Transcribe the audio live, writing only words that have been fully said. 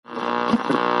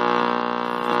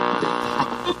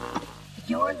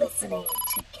You're listening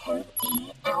to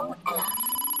KELF,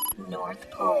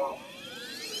 North Pole.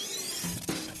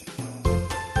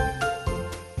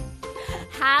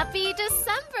 Happy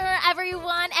December,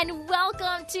 everyone, and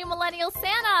welcome to Millennial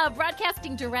Santa,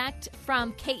 broadcasting direct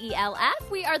from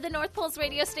KELF. We are the North Pole's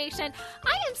radio station.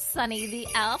 I am Sunny the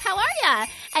Elf. How are ya?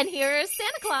 And here is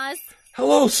Santa Claus.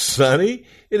 Hello, Sunny.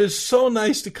 It is so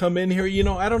nice to come in here. You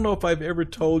know, I don't know if I've ever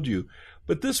told you,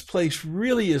 but this place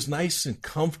really is nice and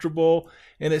comfortable,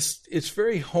 and it's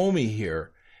very homey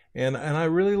here, and I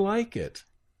really like it.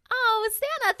 Oh,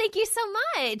 Santa, thank you so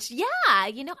much. Yeah,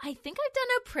 you know, I think I've done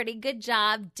a pretty good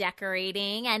job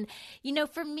decorating. And, you know,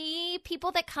 for me,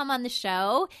 people that come on the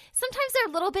show, sometimes they're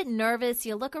a little bit nervous.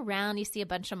 You look around, you see a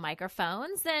bunch of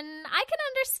microphones, and I can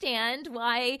understand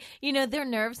why, you know, their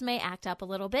nerves may act up a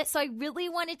little bit. So I really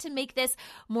wanted to make this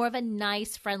more of a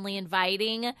nice, friendly,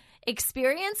 inviting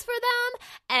experience for them.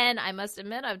 And I must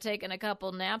admit, I've taken a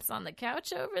couple naps on the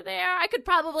couch over there. I could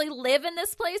probably live in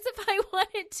this place if I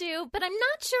wanted to, but I'm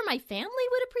not sure my family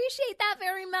would appreciate that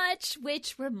very much,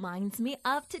 which reminds me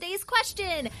of today's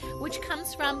question, which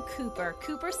comes from Cooper.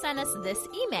 Cooper sent us this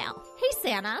email. Hey,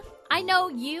 Santa, I know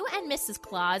you and Mrs.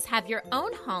 Claus have your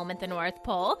own home at the North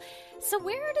Pole, so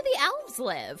where do the elves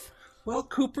live? Well,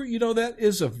 Cooper, you know, that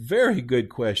is a very good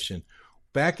question.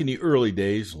 Back in the early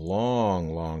days,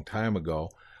 long time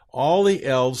ago, all the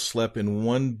elves slept in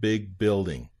one big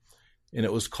building, and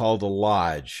it was called a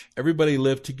lodge. Everybody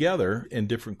lived together in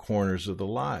different corners of the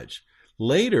lodge.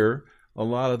 Later, a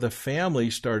lot of the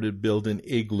families started building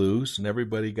igloos, and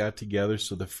everybody got together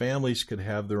so the families could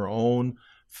have their own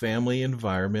family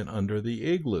environment under the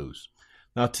igloos.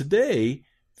 Now, today,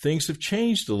 things have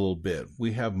changed a little bit.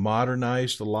 We have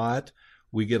modernized a lot.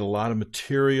 We get a lot of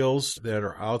materials that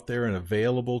are out there and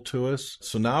available to us.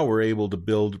 So now we're able to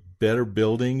build better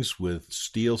buildings with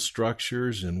steel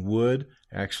structures and wood.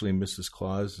 Actually, Mrs.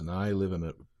 Claus and I live in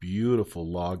a beautiful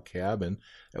log cabin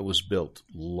that was built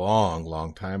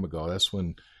long time ago. That's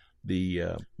when the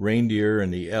reindeer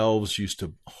and the elves used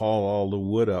to haul all the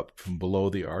wood up from below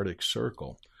the Arctic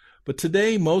Circle. But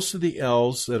today, most of the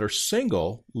elves that are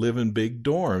single live in big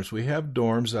dorms. We have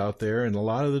dorms out there, and a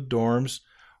lot of the dorms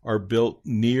are built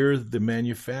near the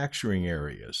manufacturing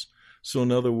areas. So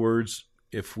in other words,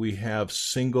 if we have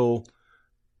single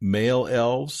male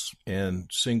elves and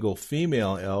single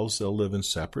female elves, they'll live in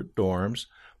separate dorms,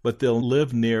 but they'll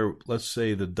live near, let's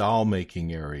say, the doll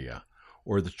making area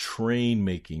or the train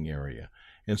making area.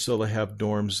 And so they have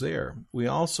dorms there. We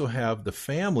also have the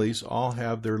families all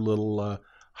have their little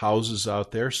houses out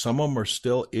there. Some of them are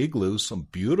still igloos, some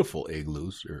beautiful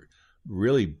igloos. They're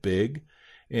really big.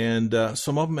 And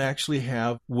some of them actually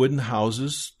have wooden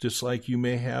houses, just like you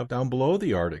may have down below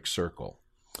the Arctic Circle.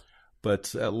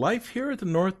 But life here at the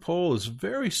North Pole is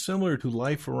very similar to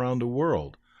life around the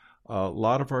world. A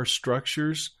lot of our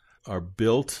structures are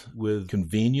built with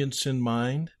convenience in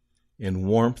mind and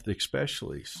warmth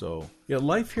especially. So, yeah,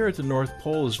 life here at the North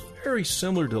Pole is very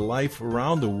similar to life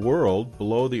around the world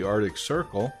below the Arctic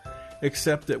Circle,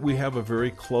 except that we have a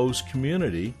very close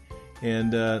community.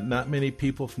 And not many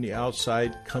people from the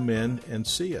outside come in and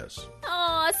see us.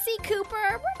 Aw, see, Cooper,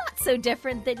 we're not so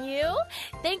different than you.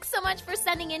 Thanks so much for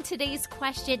sending in today's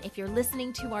question. If you're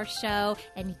listening to our show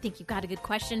and you think you've got a good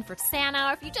question for Santa,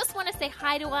 or if you just want to say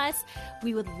hi to us,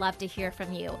 we would love to hear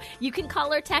from you. You can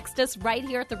call or text us right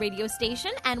here at the radio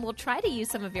station, and we'll try to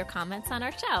use some of your comments on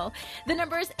our show. The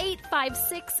number is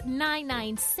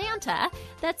 856-99-SANTA.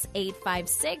 That's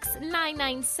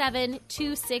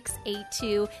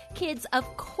 856-997-2682. Kids, of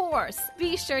course,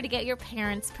 be sure to get your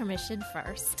parents' permission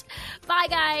first. Bye,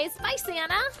 guys. Bye,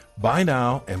 Santa. Bye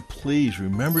now, and please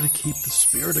remember to keep the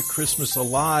spirit of Christmas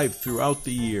alive throughout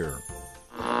the year.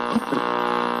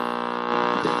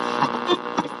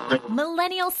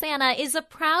 Millennial Santa is a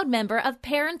proud member of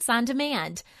Parents on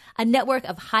Demand, a network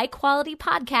of high-quality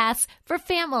podcasts for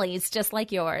families just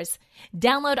like yours.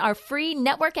 Download our free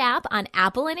network app on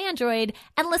Apple and Android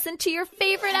and listen to your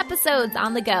favorite episodes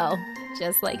on the go,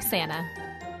 just like Santa.